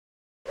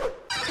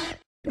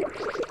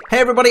Hey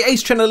everybody,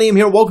 Ace Trainer Liam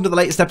here, welcome to the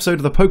latest episode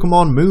of the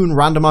Pokémon Moon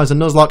Randomizer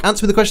Nuzlocke.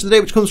 Answer me the question of the day,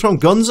 which comes from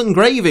Guns and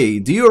Gravy.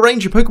 Do you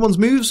arrange your Pokemon's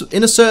moves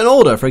in a certain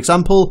order? For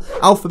example,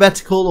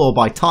 alphabetical or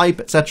by type,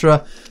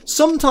 etc.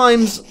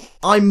 Sometimes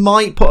I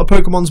might put a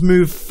Pokemon's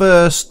move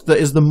first that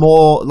is the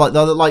more, like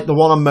the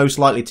one I'm most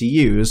likely to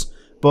use.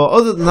 But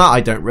other than that,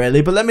 I don't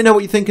really. But let me know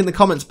what you think in the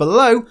comments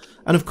below.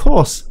 And of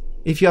course,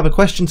 if you have a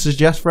question to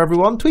suggest for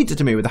everyone, tweet it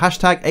to me with the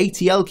hashtag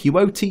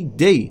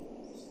ATLQOTD.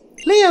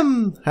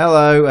 Liam!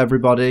 Hello,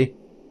 everybody.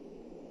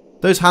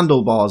 Those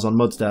handlebars on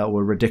Mudsdale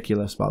were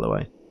ridiculous, by the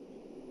way.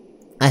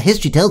 Our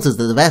history tells us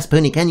that the vast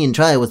Pony Canyon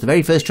trial was the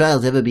very first trial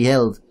to ever be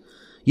held.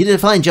 You did a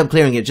fine job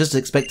clearing it just as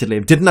expected,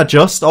 Liam. Didn't I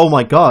just? Oh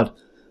my god.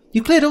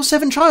 You cleared all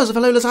 7 trials of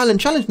Alola's Island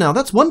Challenge now.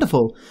 That's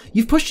wonderful.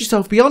 You've pushed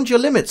yourself beyond your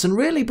limits and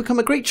really become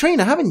a great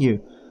trainer, haven't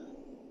you?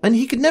 And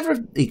he could never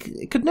have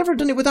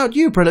done it without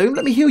you, Breloom.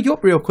 Let me heal you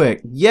up real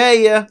quick.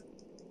 Yeah.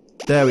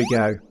 There we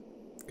go.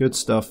 Good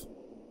stuff.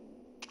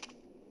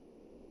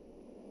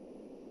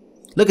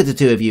 Look at the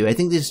two of you. I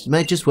think this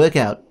might just work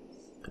out.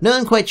 No,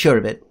 I'm quite sure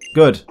of it.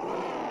 Good.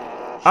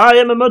 I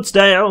am a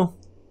Mudsdale.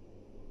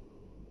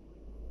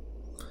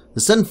 The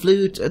Sun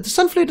Flute and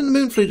the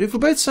Moon Flute. If we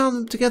both sound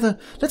them together.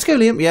 Let's go,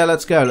 Liam. Yeah,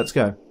 let's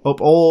go.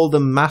 Up all the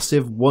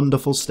massive,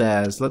 wonderful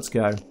stairs. Let's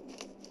go.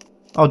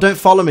 Oh, don't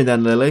follow me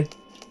then, Lily.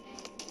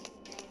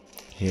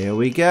 Here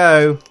we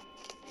go.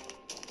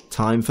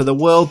 Time for the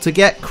world to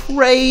get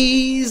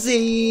crazy.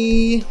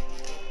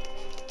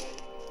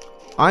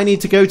 I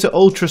need to go to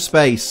Ultra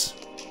Space.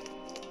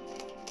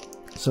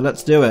 So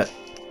let's do it.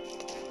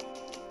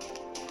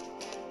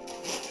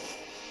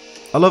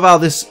 I love how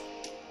this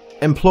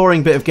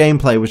imploring bit of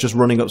gameplay was just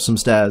running up some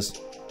stairs.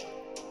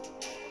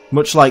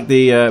 Much like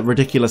the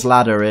ridiculous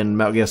ladder in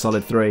Metal Gear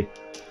Solid 3.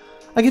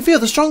 I can feel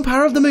the strong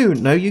power of the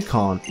moon. No, you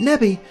can't.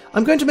 Nebby,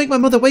 I'm going to make my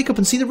mother wake up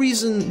and see the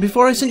reason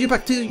before I send you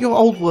back to your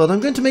old world.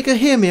 I'm going to make her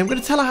hear me. I'm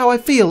going to tell her how I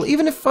feel.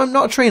 Even if I'm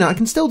not a trainer, I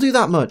can still do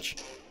that much.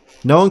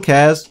 No one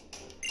cares.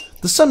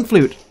 The Sun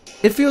Flute.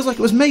 It feels like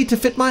it was made to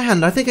fit my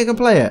hand. I think I can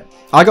play it.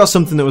 I got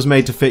something that was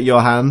made to fit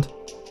your hand.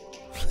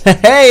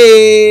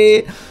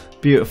 Hey!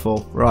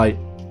 Beautiful. Right.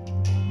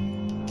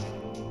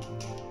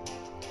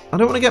 I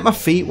don't want to get my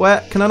feet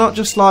wet. Can I not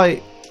just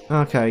like...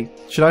 Okay.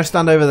 Should I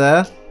stand over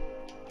there?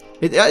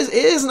 It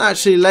isn't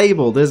actually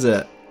labelled, is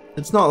it?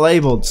 It's not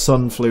labelled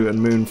Sun Flute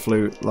and Moon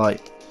Flute,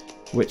 like,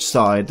 which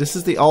side. This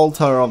is the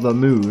altar of the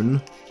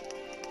moon.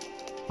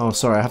 Oh,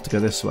 sorry. I have to go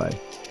this way.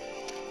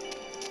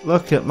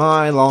 Look at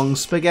my long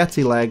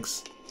spaghetti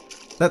legs.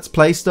 Let's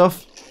play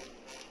stuff.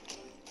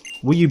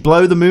 Will you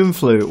blow the moon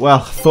flute? Well,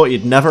 I thought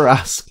you'd never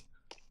ask.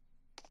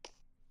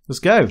 Let's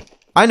go.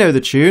 I know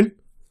the tune.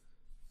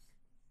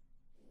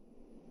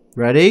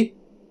 Ready?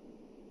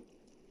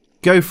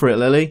 Go for it,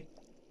 Lily.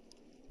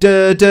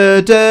 Da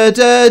da da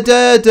da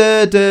da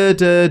da da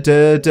da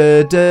da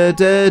da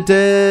da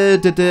da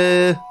da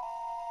da.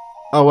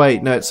 Oh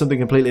wait, no, it's something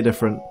completely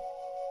different.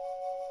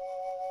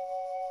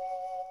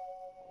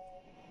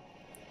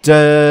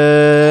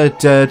 Da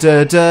da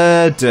da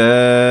da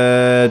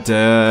da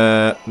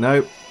da.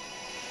 Nope.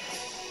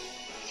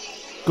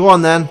 Go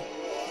on then.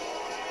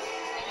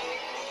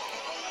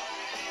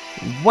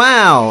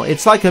 Wow,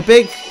 it's like a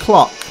big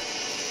clock.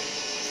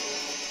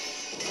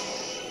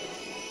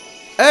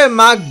 Oh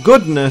my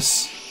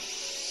goodness.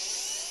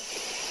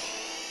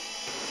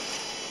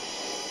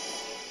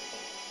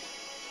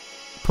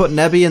 Put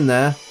Nebby in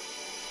there.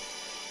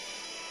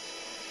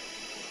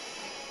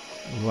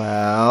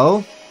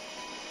 Well.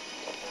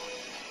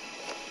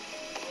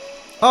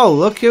 Oh,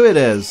 look who it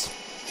is.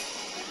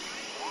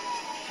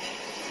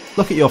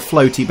 Look at your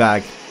floaty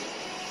bag.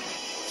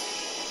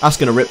 That's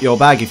going to rip your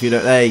bag if you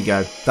don't... There you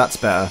go. That's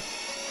better.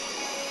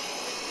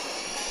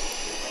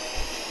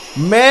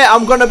 Mate,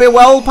 I'm going to be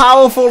well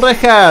powerful,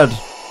 dickhead.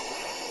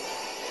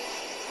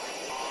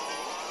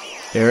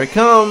 Here it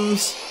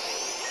comes.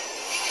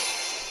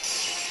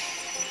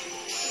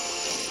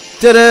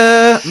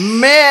 Ta-da!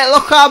 Mate,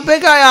 look how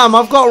big I am.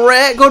 I've got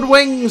great good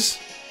wings.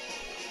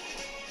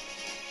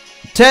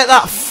 Take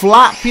that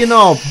flap, you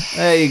knob.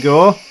 There you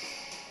go.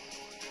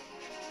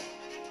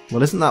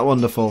 Well, isn't that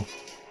wonderful?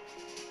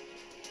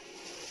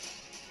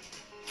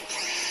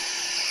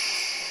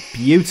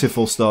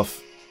 Beautiful stuff.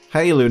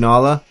 Hey,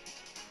 Lunala.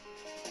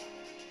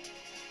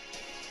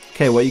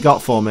 Okay, what you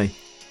got for me?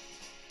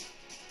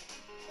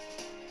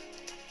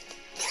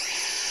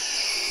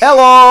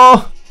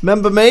 Hello!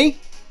 Remember me?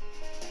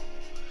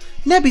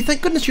 Nebby,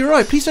 thank goodness you're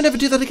right. Please don't ever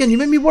do that again. You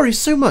made me worry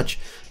so much.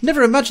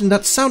 Never imagined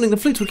that sounding the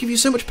flute would give you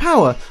so much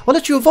power. I'll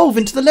let you evolve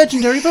into the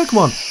legendary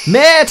Pokemon.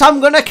 Mate, I'm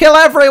gonna kill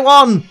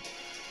everyone!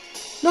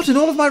 Not in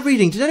all of my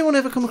reading. Did anyone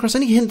ever come across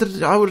any hint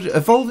that I would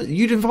evolve?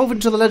 You'd evolve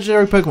into the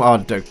legendary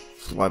Pokemon? Oh, don't.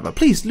 Whatever.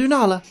 Please,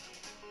 Lunala.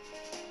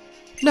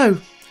 No.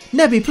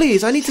 Nebby,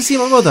 please. I need to see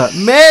my mother.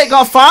 Mate,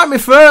 gotta fight me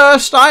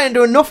first. I ain't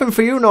doing nothing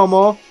for you no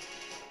more.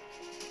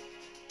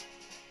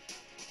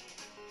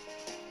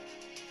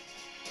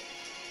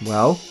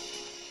 Well.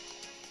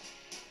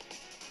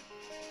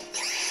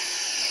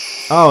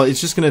 Oh,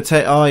 it's just gonna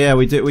take. Oh yeah,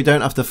 we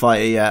don't have to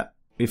fight it yet.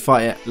 We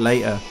fight it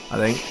later, I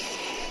think.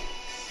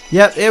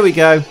 Yep, here we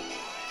go.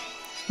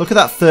 Look at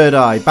that third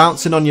eye.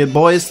 Bouncing on your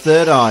boy's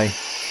third eye.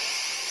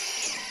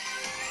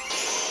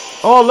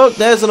 Oh, look,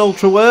 there's an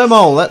ultra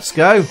wormhole. Let's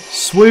go.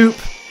 Swoop.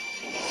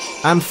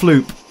 And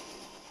floop.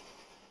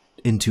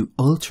 Into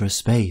ultra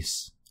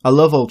space. I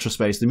love ultra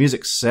space. The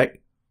music's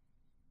sick.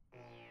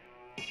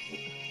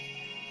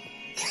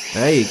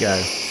 There you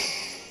go.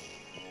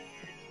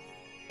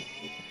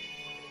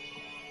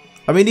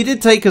 I mean, he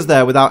did take us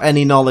there without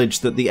any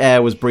knowledge that the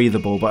air was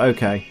breathable, but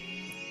okay.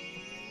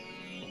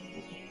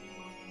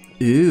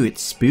 Ooh,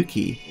 it's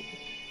spooky.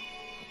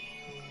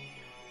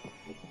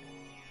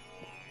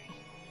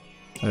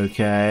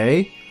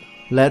 Okay,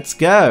 let's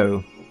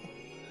go.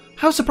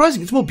 How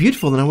surprising, it's more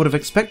beautiful than I would have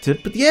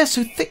expected, but the air's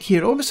so thick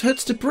here it almost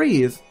hurts to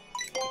breathe.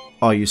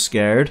 Are you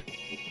scared?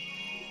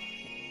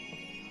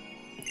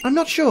 I'm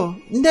not sure.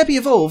 Nebby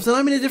evolved and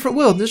I'm in a different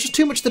world and there's just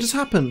too much that has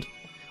happened.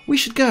 We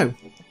should go.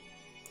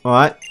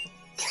 Alright.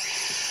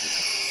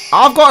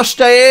 I've got to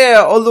stay here,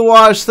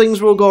 otherwise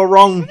things will go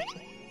wrong.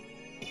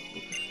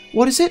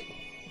 What is it?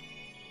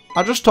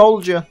 I just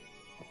told you.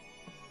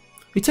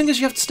 You telling us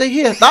you have to stay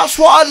here? That's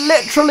what I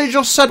literally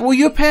just said. Will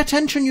you pay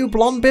attention, you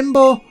blonde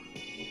bimbo?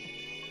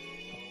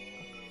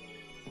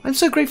 I'm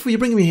so grateful you're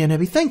bringing me here,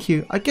 Nebby. Thank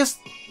you. I guess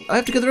I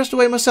have to go the rest of the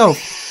way myself.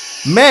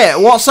 Mate,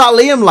 what's that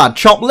Liam lad?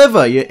 Chopped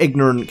liver, you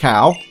ignorant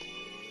cow.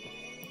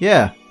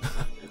 Yeah.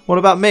 What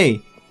about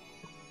me?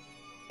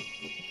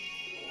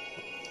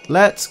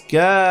 Let's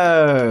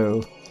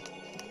go.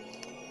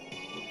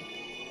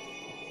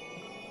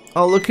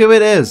 Oh, look who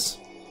it is.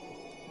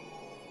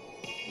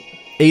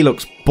 He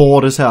looks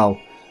bored as hell.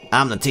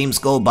 I'm the team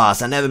school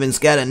boss. I've never been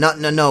scared of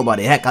nothing or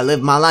nobody. Heck, I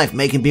live my life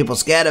making people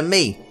scared of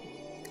me.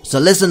 So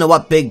listen to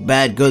what Big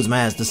Bad Guzma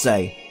has to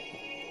say.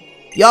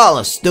 Y'all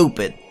are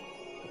stupid.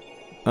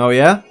 Oh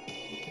yeah?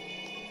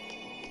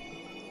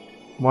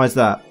 Why is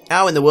that?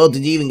 How in the world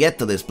did you even get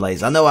to this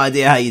place? I've no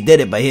idea how you did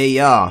it, but here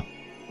you are.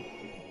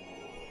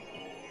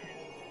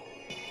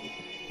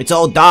 It's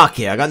all dark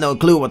here. I got no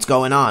clue what's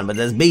going on, but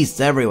there's beasts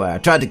everywhere. I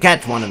tried to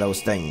catch one of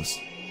those things.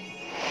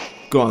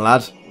 Go on,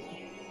 lad.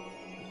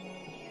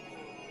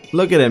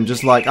 Look at him,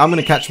 just like, I'm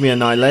gonna catch me a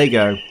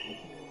Nihilego.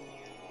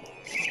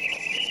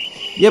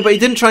 Yeah, but he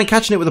didn't try and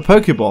catching it with a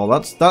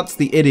Pokeball. That's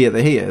the idiot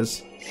that he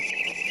is.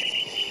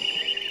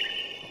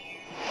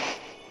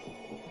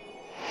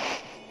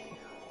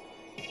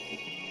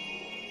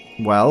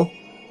 Well?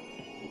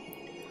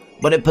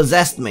 But it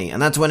possessed me,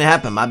 and that's when it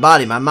happened. My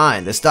body, my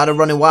mind, they started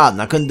running wild,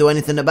 and I couldn't do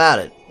anything about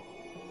it.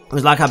 It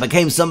was like I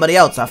became somebody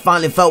else. I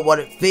finally felt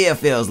what fear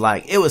feels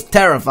like. It was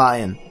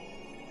terrifying.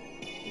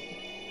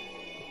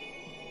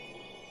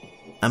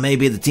 I may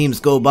be the team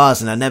school boss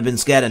and I've never been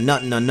scared of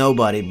nothing or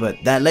nobody, but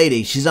that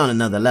lady, she's on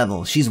another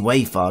level. She's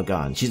way far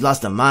gone. She's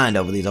lost her mind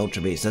over these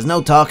Ultra Beasts. There's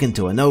no talking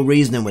to her, no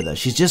reasoning with her.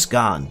 She's just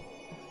gone.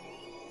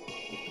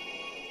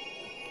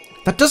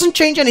 That doesn't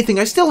change anything.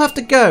 I still have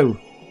to go.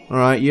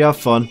 Alright, you have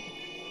fun.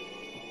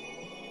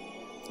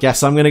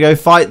 Guess I'm gonna go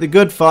fight the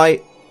good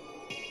fight.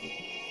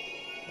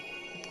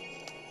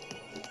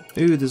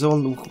 Ooh, there's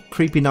all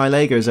creepy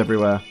Nihilegos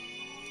everywhere.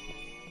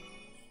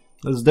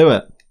 Let's do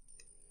it.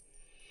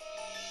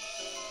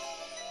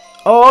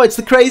 Oh, it's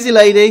the crazy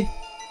lady.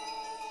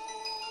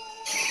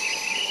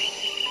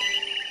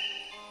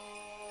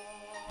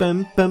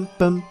 Bum bum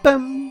bum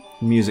bum.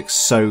 The music's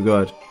so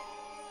good.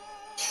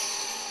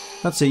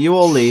 That's it, you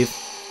all leave.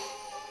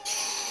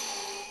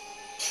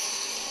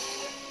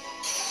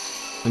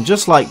 And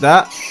just like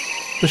that,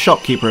 the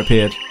shopkeeper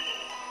appeared.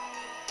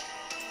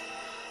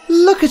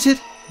 Look at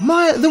it!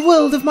 The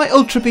world of my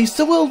Ultra Beast,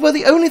 a world where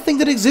the only thing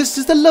that exists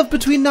is the love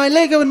between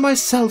Nihilego and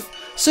myself.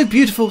 So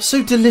beautiful,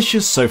 so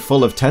delicious, so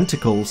full of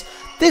tentacles.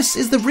 This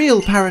is the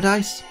real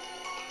paradise.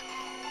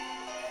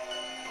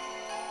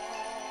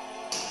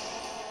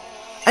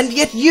 And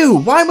yet you,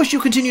 why must you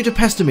continue to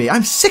pester me?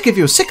 I'm sick of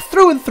you, sick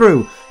through and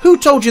through. Who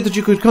told you that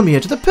you could come here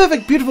to the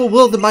perfect, beautiful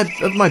world of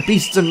my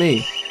beasts and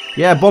me?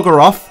 Yeah,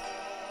 bugger off.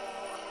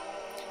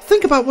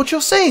 Think about what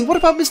you're saying. What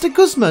about Mr.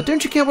 Guzma?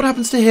 Don't you care what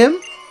happens to him?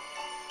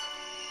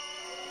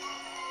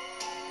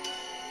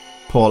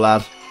 Poor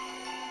lad.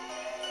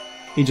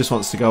 He just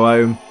wants to go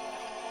home.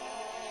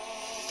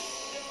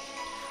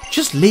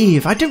 Just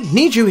leave. I don't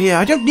need you here.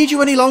 I don't need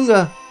you any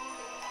longer.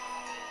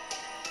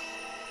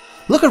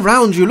 Look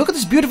around you. Look at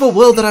this beautiful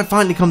world that I've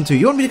finally come to.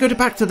 You want me to go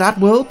back to that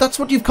world? That's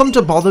what you've come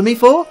to bother me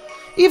for?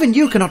 Even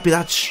you cannot be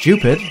that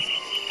stupid.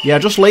 Yeah,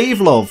 just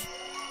leave, love.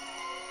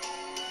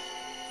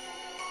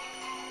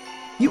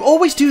 You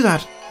always do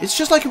that. It's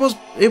just like it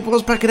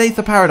was back at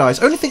Aether Paradise.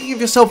 Only thinking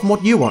of yourself and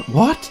what you want.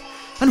 What?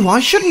 And why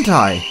shouldn't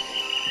I?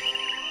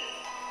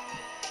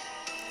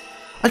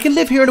 I can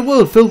live here in a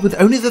world filled with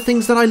only the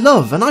things that I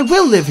love, and I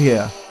will live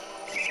here.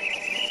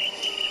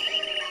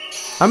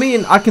 I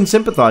mean, I can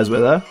sympathise with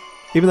her,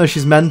 even though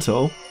she's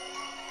mental.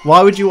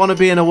 Why would you want to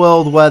be in a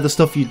world where the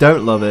stuff you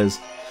don't love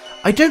is?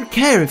 I don't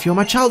care if you're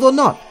my child or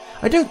not.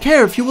 I don't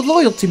care if you were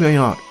loyal to me or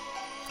not.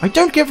 I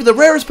don't care if the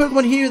rarest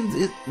Pokemon here,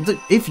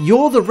 if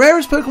you're the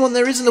rarest Pokemon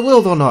there is in the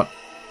world or not.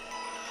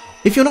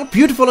 If you're not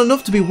beautiful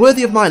enough to be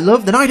worthy of my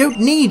love, then I don't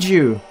need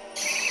you.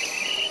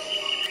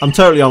 I'm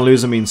totally on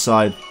Luzamine's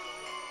side.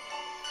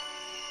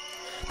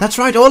 That's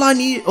right, all I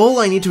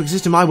need to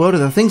exist in my world are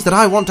the things that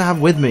I want to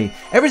have with me.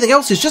 Everything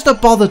else is just a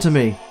bother to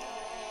me.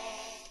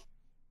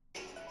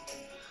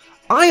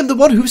 I am the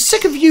one who's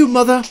sick of you,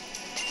 Mother.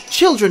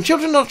 Children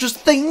are not just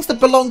things that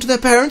belong to their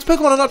parents.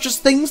 Pokemon are not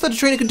just things that a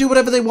trainer can do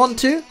whatever they want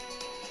to.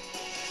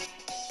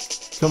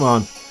 Come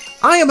on.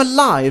 I am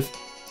alive.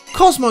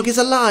 Cosmog is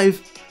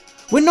alive.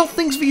 We're not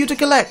things for you to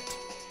collect.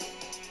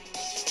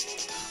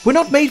 We're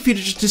not made for you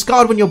to just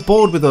discard when you're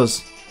bored with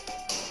us.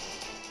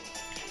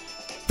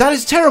 That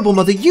is terrible,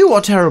 Mother. You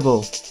are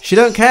terrible. She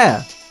don't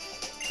care.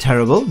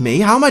 Terrible? Me?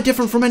 How am I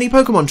different from any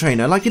Pokemon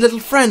trainer, like your little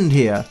friend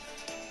here?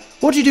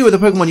 What do you do with a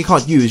Pokemon you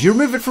can't use? You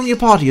remove it from your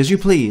party as you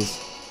please.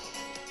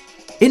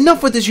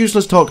 Enough with this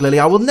useless talk, Lily.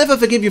 I will never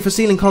forgive you for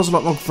stealing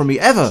Cosmog from me,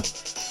 ever.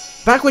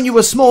 Back when you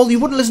were small, you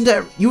would listen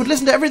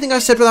to everything I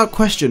said without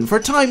question. For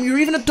a time, you were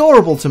even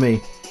adorable to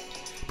me.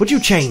 But you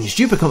changed.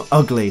 You've become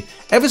ugly.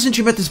 Ever since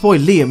you met this boy,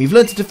 Liam, you've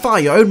learned to defy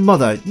your own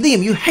mother.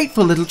 Liam, you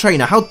hateful little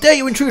trainer. How dare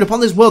you intrude upon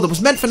this world that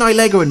was meant for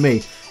Nihilego and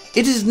me?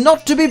 It is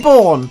not to be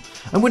borne.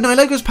 And with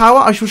Nihilego's power,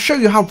 I shall show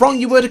you how wrong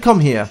you were to come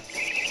here.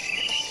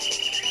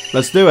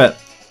 Let's do it.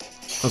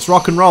 Let's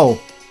rock and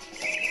roll.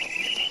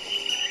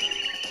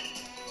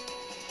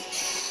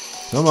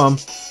 Come on.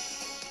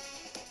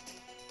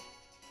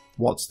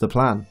 What's the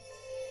plan?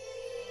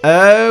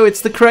 Oh,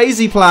 it's the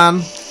crazy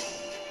plan.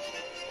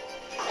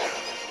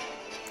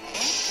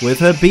 With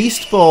her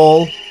Beast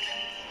Ball.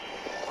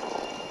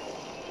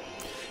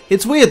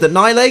 It's weird that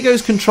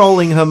Nihilego's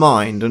controlling her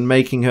mind and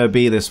making her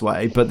be this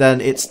way, but then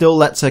it still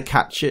lets her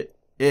catch it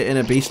in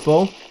a Beast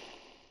Ball.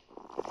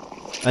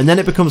 And then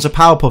it becomes a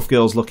Powerpuff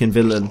Girls looking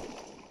villain.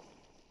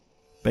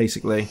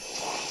 Basically.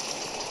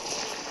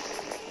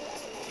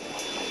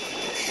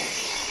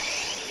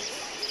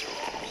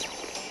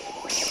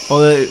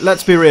 Although,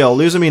 let's be real,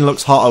 Luzamine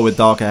looks hotter with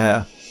darker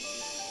hair.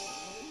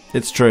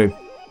 It's true.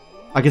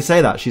 I can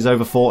say that, she's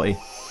over 40.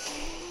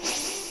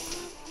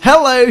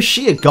 Hello,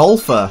 she a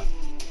golfer.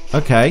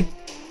 Okay.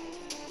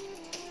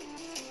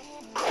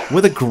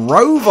 With a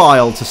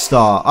Grovyle to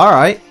start.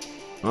 Alright.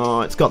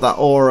 Oh, it's got that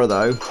aura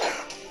though.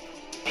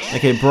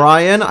 Okay,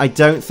 Brian, I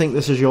don't think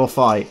this is your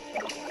fight.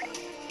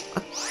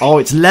 Oh,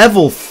 it's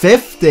level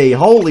 50.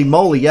 Holy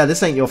moly, yeah,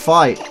 this ain't your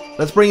fight.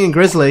 Let's bring in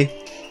Grizzly.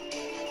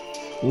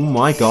 Oh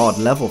my god,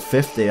 level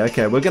 50.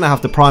 Okay, we're going to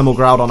have to Primal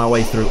Growl on our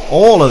way through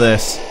all of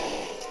this.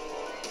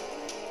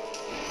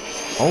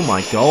 Oh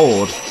my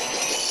god.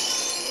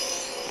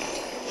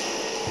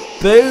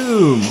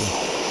 Boom!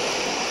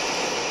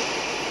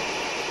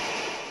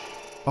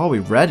 Are we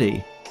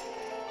ready?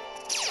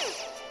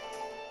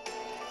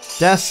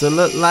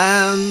 Desolate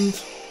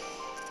land.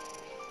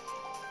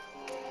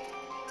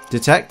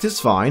 Detect is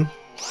fine.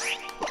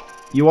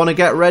 You want to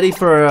get ready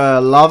for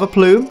a Lava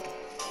Plume?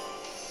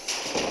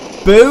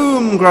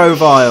 Boom,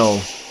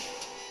 Grovyle!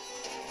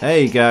 There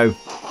you go.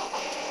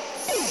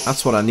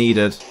 That's what I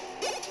needed.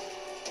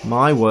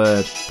 My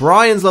word.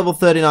 Brian's level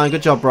 39.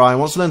 Good job, Brian.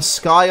 Wants to learn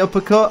Sky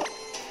Uppercut?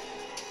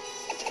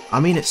 I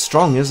mean, it's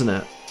strong, isn't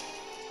it?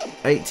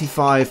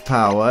 85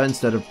 power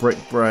instead of Brick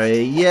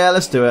Bray. Yeah,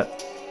 let's do it.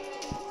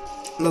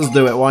 Let's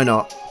do it. Why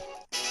not?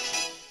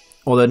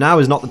 Although now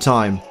is not the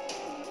time.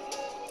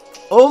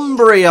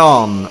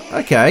 Umbreon.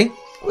 Okay.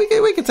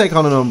 We can take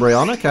on an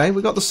Umbreon. Okay,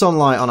 we got the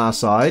sunlight on our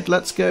side.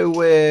 Let's go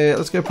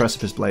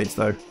Precipice Blades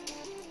though.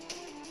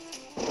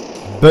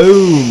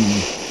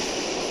 Boom.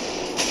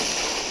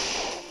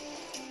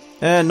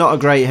 Not a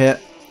great hit.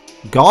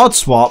 Guard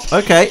Swap.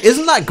 Okay,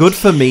 isn't that good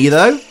for me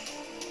though?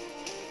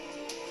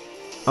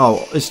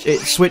 Oh, it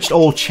switched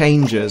all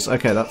changes.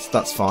 Okay,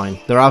 that's fine.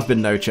 There have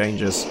been no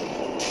changes.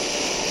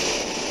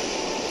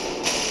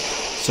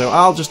 So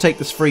I'll just take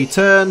this free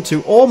turn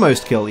to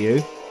almost kill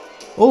you.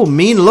 Oh,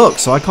 mean look,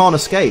 so I can't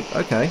escape.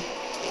 Okay.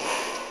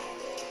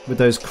 With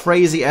those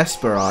crazy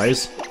Esper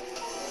eyes.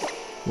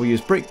 We'll use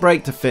Brick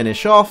Break to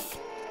finish off.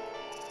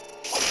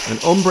 And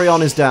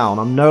Umbreon is down.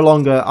 I'm no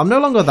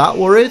longer that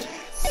worried.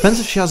 Depends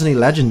if she has any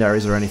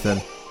legendaries or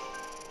anything.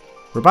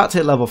 We're about to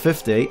hit level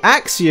 50.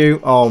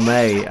 Axew! Oh,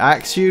 mate.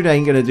 Axew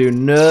ain't gonna do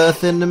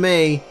nothing to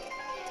me.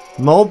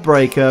 Mold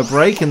Breaker,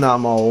 breaking that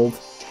mold.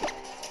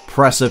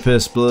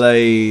 Precipice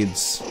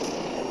Blades.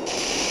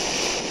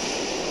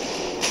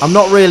 I'm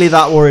not really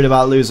that worried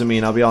about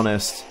Luzamine, I'll be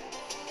honest.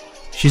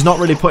 She's not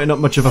really putting up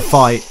much of a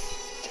fight.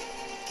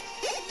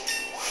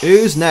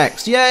 Who's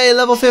next? Yay,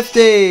 level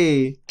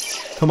 50!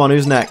 Come on,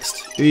 who's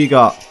next? Who you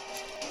got?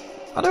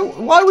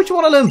 Why would you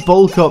want to learn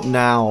Bulk Up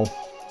now?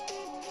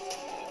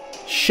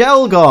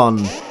 Shelgon.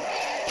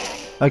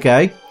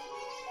 Okay.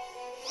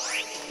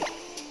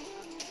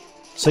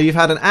 So you've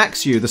had an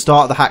Axew, the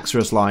start of the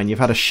Haxorus line. You've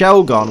had a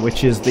Shelgon,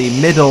 which is the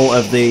middle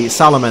of the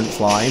Salamence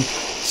line.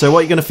 So what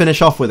are you going to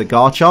finish off with? A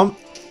Garchomp?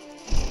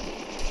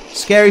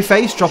 Scary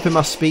Face, dropping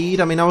my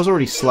speed. I mean, I was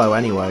already slow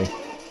anyway.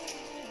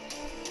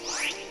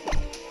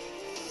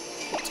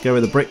 Let's go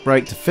with a Brick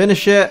Break to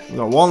finish it. We've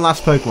got one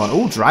last Pokemon.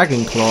 Oh,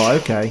 Dragon Claw.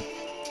 Okay.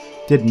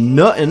 Did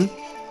nothing.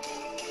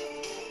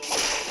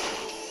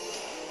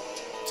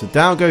 So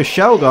down goes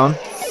Shelgon.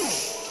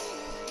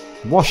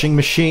 Washing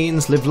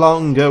machines live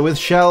longer with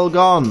shell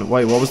gone.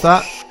 Wait, what was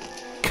that?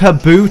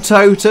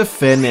 Kabuto to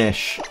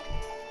finish.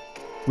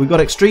 We've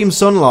got extreme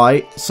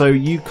sunlight, so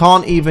you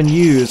can't even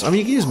use... I mean,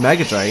 you can use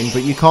Mega Drain,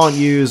 but you can't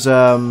use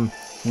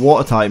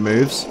water-type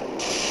moves.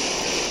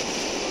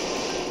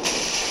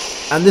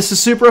 And this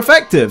is super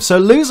effective. So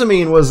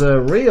Losermine was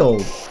a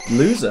real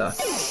loser.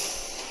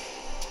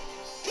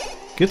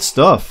 Good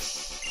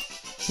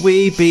stuff.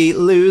 We beat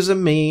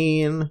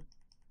Losermine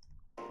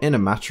in a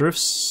matter of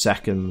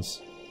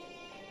seconds.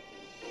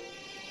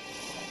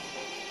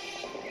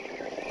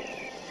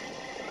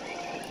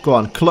 Go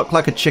on, cluck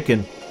like a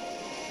chicken.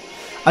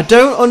 I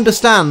don't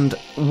understand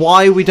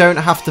why we don't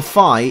have to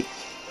fight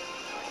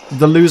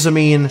the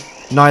Losermine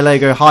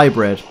Nihilego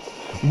hybrid.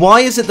 Why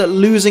is it that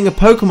losing a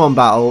Pokemon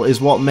battle is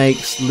what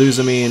makes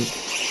Losermine...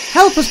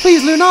 Help us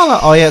please, Lunala!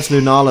 Oh yeah, it's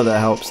Lunala that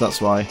helps, that's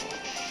why.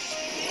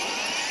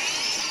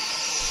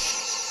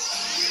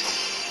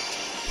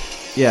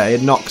 Yeah,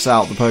 it knocks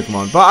out the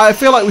Pokemon. But I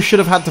feel like we should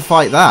have had to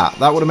fight that.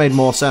 That would have made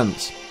more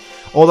sense.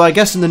 Although I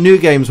guess in the new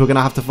games we're going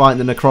to have to fight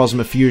the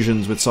Necrozma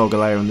fusions with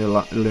Solgaleo and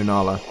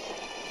Lunala.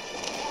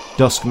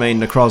 Duskmane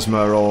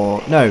Necrozma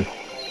or... No.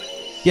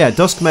 Yeah,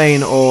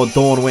 Duskmane or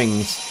Dawn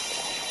Wings.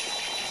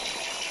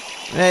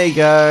 There you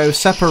go.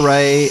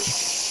 Separate.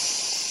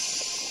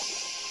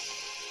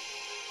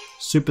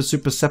 Super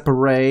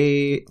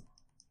separate.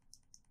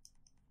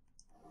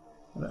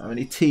 I don't have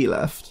any tea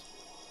left.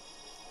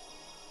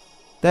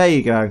 There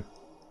you go.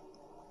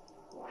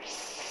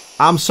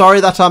 I'm sorry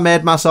that I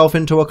made myself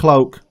into a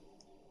cloak.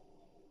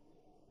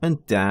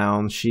 And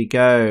down she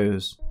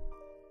goes.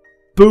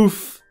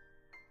 Boof.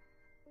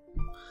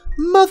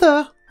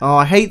 Mother. Oh,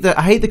 I hate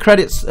the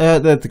credits.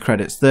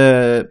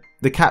 The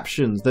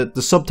captions,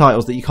 the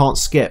subtitles that you can't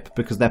skip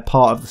because they're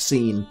part of the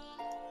scene.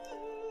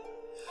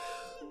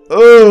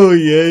 Oh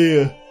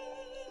yeah.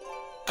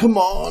 Come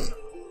on.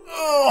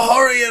 Oh,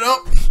 hurry it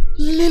up,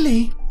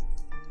 Lily.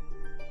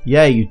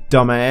 Yeah, you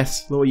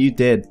dumbass. Look what you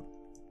did.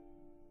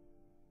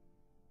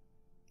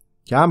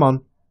 Come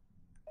on.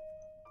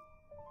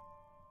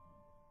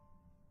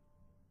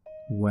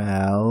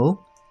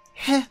 Well.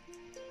 Heh.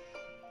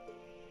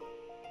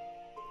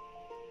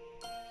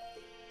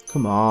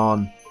 Come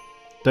on.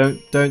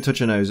 Don't touch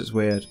your nose, it's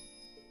weird.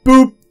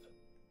 Boop!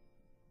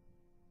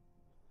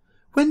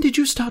 When did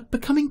you start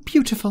becoming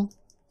beautiful?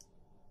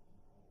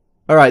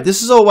 Alright,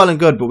 this is all well and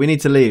good, but we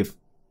need to leave.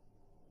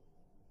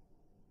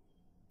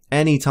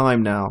 Any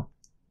time now.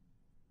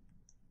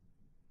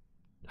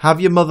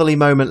 Have your motherly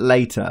moment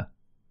later.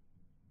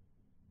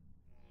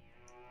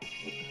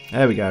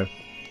 There we go.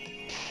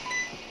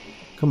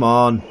 Come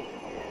on.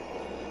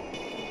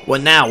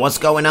 Well now, what's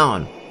going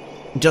on?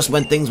 Just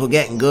when things were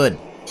getting good.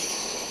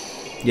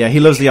 Yeah,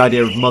 he loves the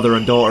idea of mother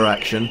and daughter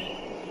action.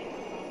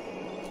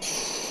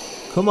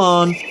 Come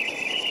on.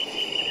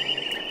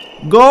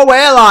 Go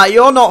away, like,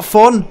 you're not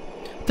fun.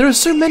 There are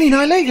so many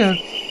Nihilego.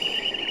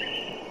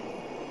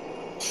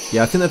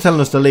 Yeah, I think they're telling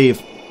us to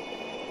leave.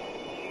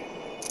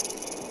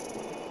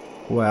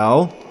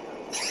 Well.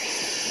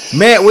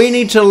 Mate, we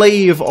need to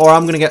leave or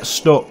I'm going to get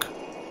stuck.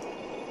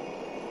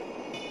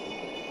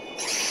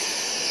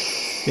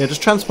 Yeah,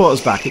 just transport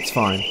us back, it's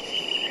fine.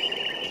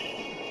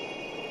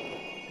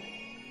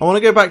 I want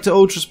to go back to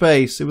Ultra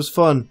Space. It was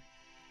fun.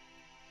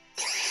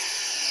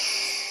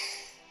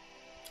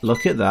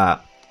 Look at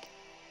that.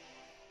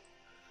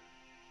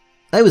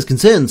 I was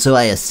concerned, so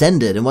I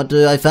ascended, and what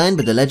do I find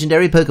but the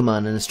legendary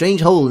Pokemon and a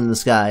strange hole in the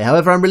sky.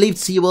 However, I'm relieved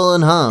to see you all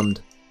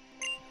unharmed.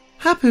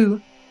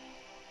 Hapu!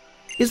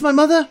 Is my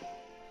mother?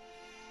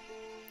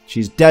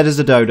 She's dead as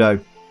a dodo.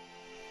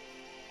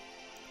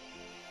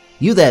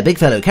 You there, big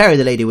fellow, carry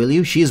the lady, will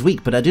you? She is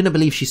weak, but I do not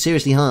believe she's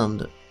seriously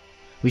harmed.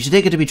 We should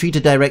take her to be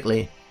treated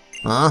directly.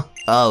 Huh?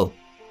 Oh.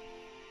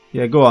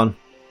 Yeah, go on.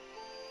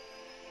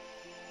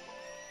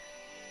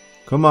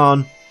 Come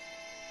on.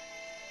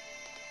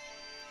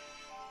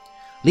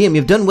 Liam,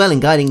 you've done well in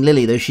guiding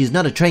Lily, though she's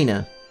not a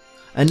trainer.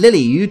 And Lily,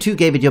 you too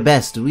gave it your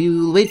best. We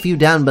will wait for you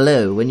down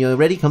below. When you're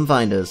ready, come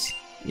find us.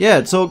 Yeah,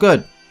 it's all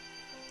good.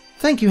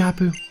 Thank you,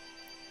 Hapu.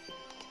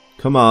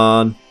 Come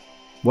on.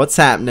 What's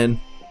happening?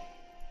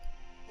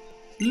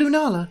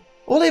 Lunala,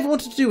 all I ever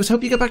wanted to do was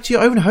help you get back to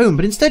your own home,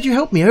 but instead you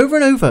helped me over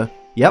and over.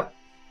 Yep.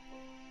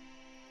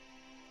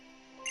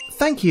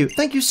 Thank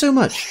you so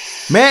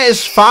much. Mate,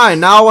 it's fine.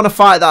 Now I want to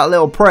fight that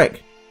little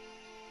prick.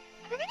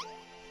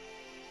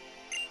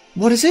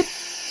 What is it?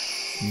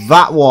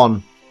 That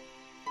one.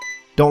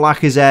 Don't like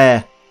his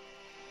hair.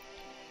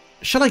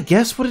 Shall I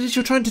guess what it is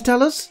you're trying to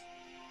tell us?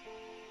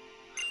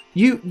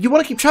 You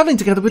want to keep travelling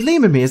together with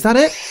Liam and me, is that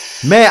it?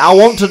 Mate, I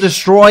want to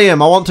destroy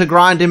him. I want to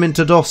grind him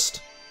into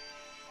dust.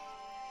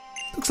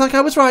 Looks like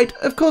I was right.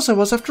 Of course I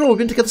was. After all, we've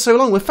been together so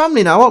long. We're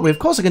family now, aren't we? Of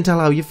course I can tell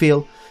how you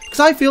feel. Because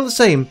I feel the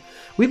same.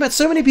 We met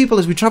so many people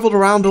as we travelled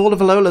around all of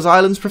Alola's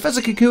islands. Professor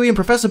Kukui and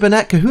Professor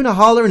Burnett, Kahuna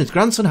Hala and his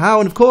grandson Hao,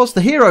 and of course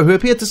the hero who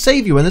appeared to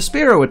save you when the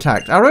Spearow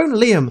attacked. Our own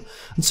Liam.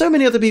 And so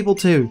many other people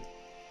too.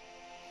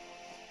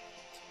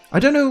 I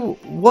don't know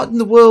what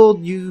the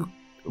world you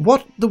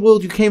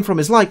came from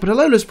is like, but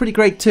Alola's pretty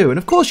great too. And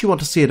of course you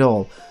want to see it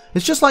all.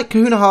 It's just like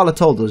Kahuna Hala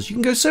told us. You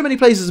can go so many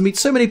places and meet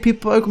so many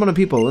people, Pokemon and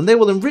people, and they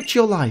will enrich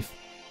your life.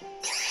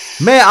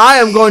 Mate, I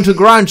am going to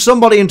grind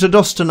somebody into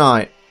dust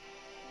tonight.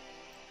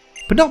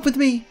 But not with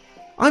me.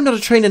 I'm not a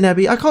trainer,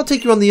 Nebby. I can't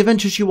take you on the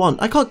adventures you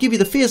want. I can't give you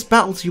the fierce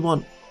battles you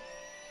want.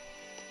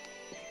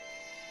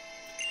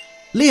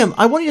 Liam,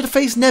 I want you to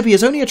face Nebby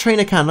as only a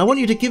trainer can. I want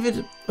you to give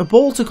it a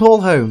ball to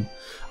call home.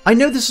 I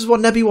know this is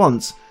what Nebby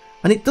wants,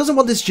 and it doesn't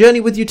want this journey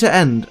with you to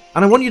end,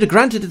 and I want you to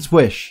grant it its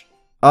wish.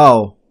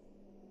 Oh.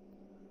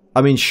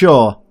 I mean,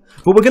 sure.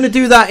 But we're going to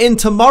do that in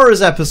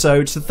tomorrow's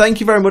episode, so thank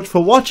you very much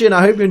for watching.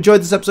 I hope you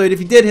enjoyed this episode. If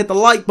you did, hit the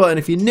like button.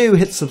 If you're new,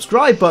 hit the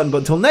subscribe button. But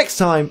until next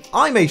time,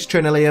 I'm Ace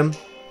Trainer Liam.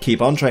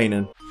 Keep on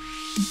training.